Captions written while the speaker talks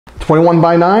21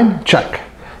 by 9, check.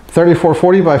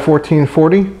 3440 by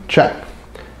 1440, check.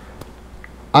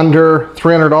 Under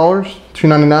 $300,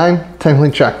 $299,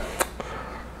 technically check.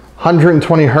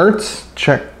 120 hertz,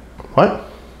 check. What?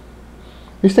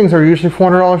 These things are usually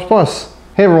 $400 plus.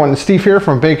 Hey everyone, it's Steve here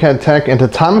from Bakehead Tech, and at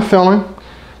the time of filming,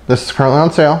 this is currently on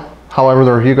sale. However,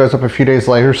 the review goes up a few days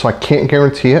later, so I can't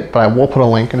guarantee it, but I will put a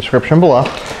link in the description below.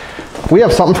 We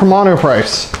have something from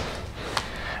Monoprice.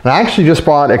 And I actually just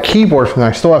bought a keyboard from them.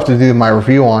 I still have to do my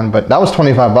review on, but that was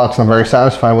 25 bucks and I'm very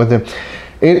satisfied with it.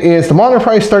 It is the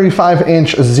Monoprice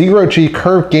 35-inch Zero-G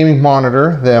curved gaming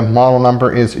monitor. The model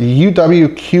number is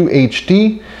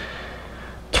UWQHD.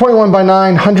 21 by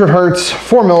 9, 100 hertz,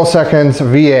 4 milliseconds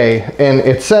VA. And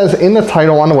it says in the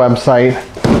title on the website,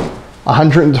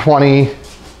 120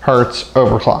 hertz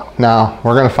overclock. Now,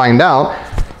 we're gonna find out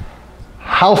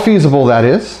how feasible that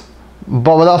is.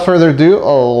 But without further ado,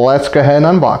 let's go ahead and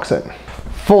unbox it.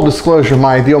 Full disclosure,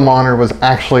 my ideal monitor was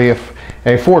actually a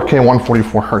 4K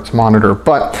 144 hertz monitor.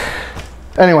 But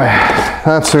anyway,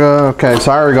 that's okay.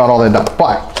 So I already got all that done.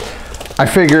 But I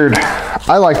figured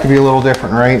I like to be a little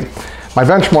different, right? My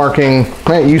benchmarking,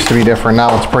 it used to be different.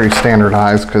 Now it's pretty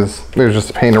standardized because it was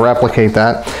just a pain to replicate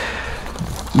that.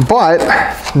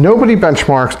 But nobody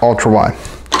benchmarks ultra-wide.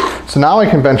 So now I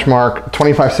can benchmark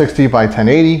 2560 by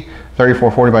 1080,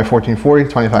 3440 by 1440,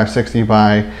 2560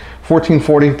 by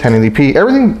 1440, 1080p,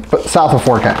 everything but south of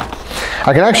 4K.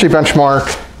 I can actually benchmark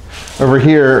over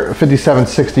here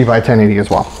 5760 by 1080 as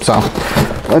well. So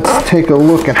let's take a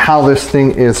look at how this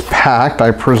thing is packed.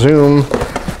 I presume,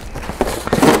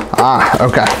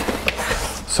 okay.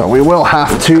 So we will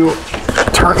have to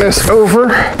turn this over.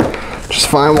 Just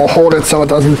fine, we'll hold it so it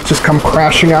doesn't just come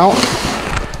crashing out.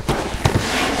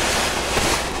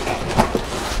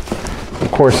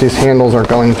 Of course, these handles are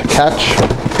going to catch.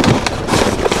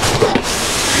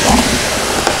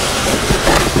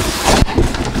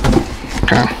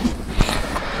 Okay.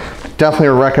 Definitely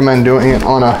recommend doing it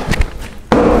on a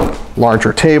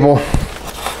larger table.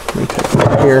 Let me take it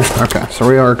right here. Okay, so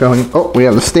we are going, oh, we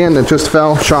have the stand that just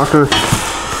fell, shocker.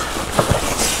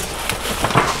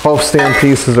 Both stand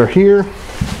pieces are here.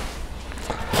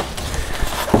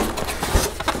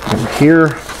 And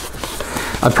here.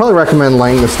 I'd probably recommend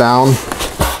laying this down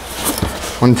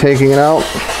when taking it out.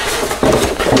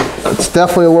 It's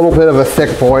definitely a little bit of a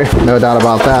thick boy, no doubt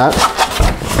about that.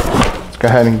 Let's go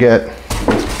ahead and get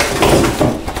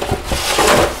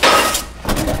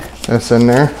this in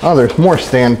there. Oh, there's more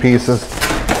stand pieces.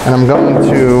 And I'm going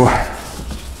to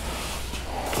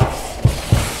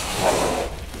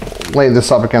lay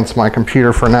this up against my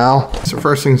computer for now. So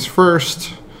first things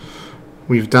first,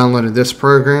 we've downloaded this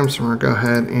program, so we're gonna go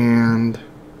ahead and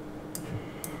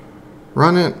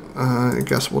run it. I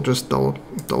guess we'll just double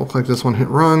click this one, hit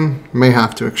run. May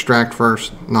have to extract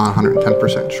first, not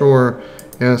 110% sure.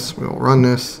 Yes, we'll run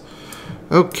this.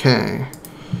 Okay,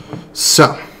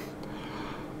 so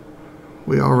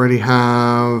we already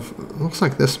have, looks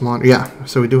like this monitor, yeah,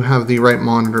 so we do have the right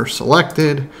monitor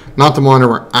selected. Not the monitor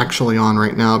we're actually on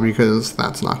right now because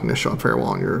that's not going to show up very well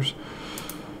on your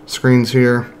screens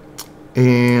here.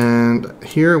 And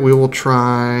here we will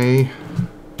try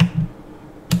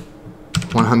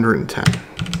 110.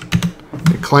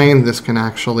 They claim this can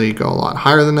actually go a lot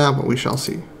higher than that, but we shall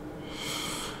see.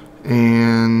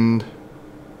 And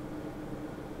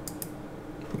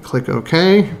click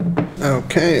OK.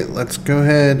 Okay, let's go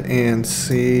ahead and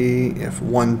see if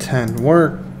 110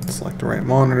 worked. Select the right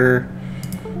monitor.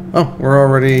 Oh,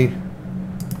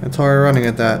 it's already running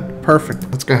at that.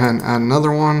 Perfect. Let's go ahead and add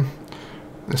another one.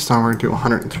 This time we're going to do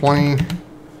 120.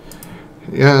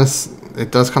 Yes,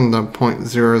 it does come to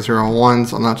 0.001,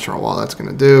 so I'm not sure what that's going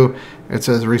to do. It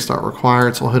says restart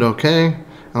required, so we'll hit OK, and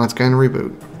let's go ahead and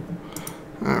reboot.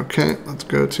 Okay, let's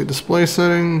go to display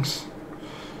settings.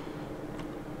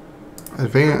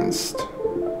 Advanced.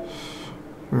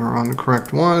 We are on the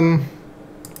correct one.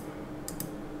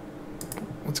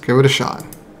 Let's give it a shot.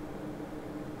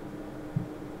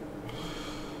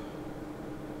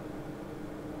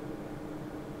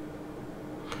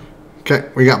 Okay,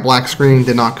 we got black screen,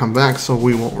 did not come back, so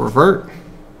we will revert.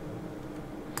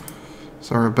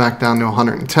 So we're back down to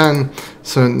 110.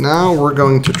 So now we're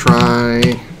going to try,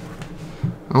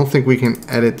 I don't think we can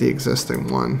edit the existing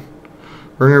one.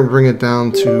 We're going to bring it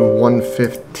down to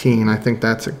 115. I think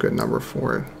that's a good number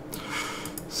for it.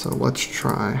 So let's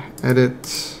try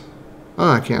edit.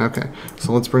 Oh, I can't. Okay.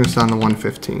 So let's bring this down to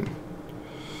 115.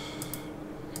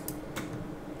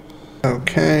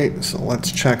 Okay. So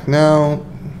let's check now.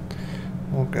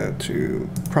 We'll go to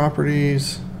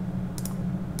properties.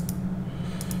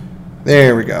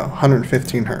 There we go.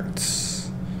 115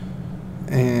 hertz.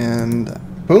 And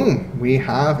boom, we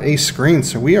have a screen.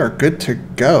 So we are good to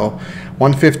go.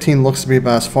 115 looks to be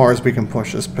about as far as we can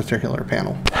push this particular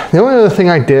panel. The only other thing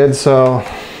I did, so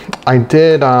I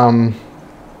did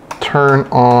turn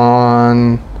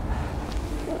on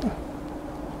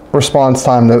response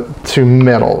time to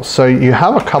middle. So you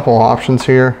have a couple options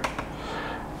here.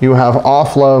 You have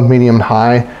off, low, medium,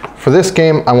 high. For this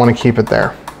game, I want to keep it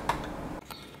there.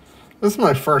 This is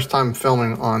my first time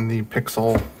filming on the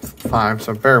Pixel 5,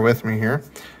 so bear with me here.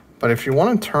 But if you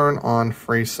want to turn on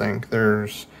FreeSync,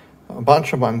 there's a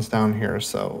bunch of buttons down here.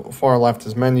 So far left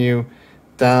is menu,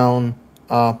 down,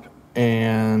 up,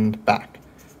 and back.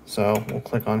 So we'll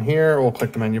click on here, we'll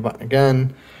click the menu button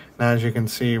again. Now as you can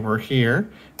see, we're here.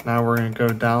 Now we're going to go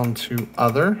down to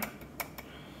other,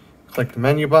 click the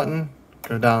menu button,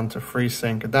 go down to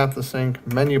FreeSync, Adaptive Sync,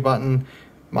 menu button.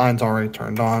 Mine's already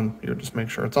turned on. You just make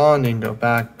sure it's on. You can go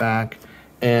back,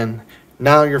 and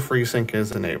now your FreeSync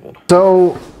is enabled.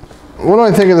 So what do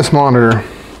I think of this monitor?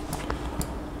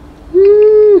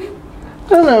 I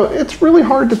don't know, it's really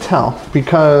hard to tell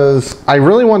because I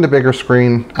really wanted a bigger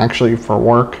screen actually for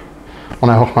work when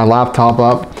I hooked my laptop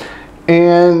up.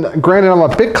 And granted, I'm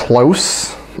a bit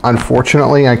close,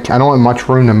 unfortunately. I don't have much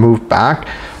room to move back.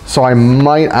 So I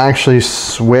might actually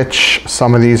switch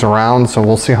some of these around. So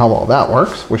we'll see how well that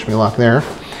works. Wish me luck there.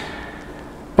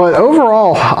 But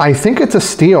overall, I think it's a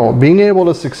steal. Being able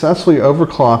to successfully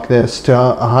overclock this to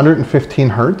 115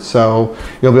 hertz, so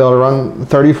you'll be able to run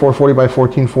 3440 by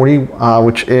 1440,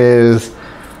 which is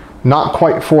not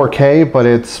quite 4K, but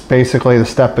it's basically the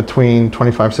step between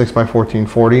 2560 by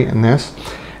 1440 and this.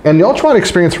 And the Ultrawide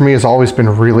experience for me has always been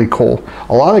really cool.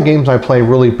 A lot of games I play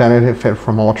really benefit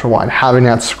from Ultrawide, having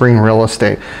that screen real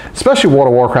estate, especially World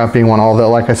of Warcraft being one,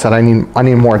 although like I said, I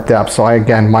need more depth. So I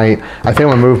think I'm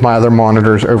gonna move my other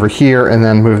monitors over here and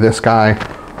then move this guy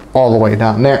all the way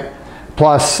down there.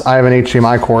 Plus I have an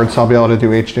HDMI cord, so I'll be able to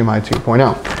do HDMI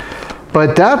 2.0.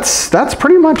 But that's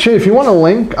pretty much it. If you want a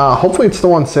link, hopefully it's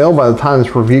still on sale by the time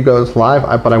this review goes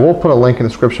live, but I will put a link in the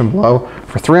description below.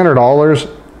 For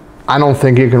 $300, I don't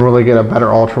think you can really get a better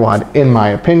Ultrawide in my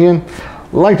opinion.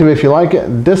 Like it if you like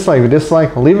it, dislike if you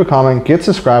dislike, leave a comment, get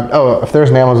subscribed. Oh, if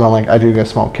there's an Amazon link, I do get a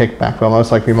small kickback, but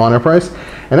most likely Monoprice.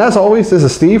 And as always, this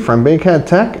is Steve from Big Head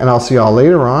Tech, and I'll see y'all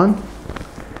later on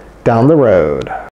down the road.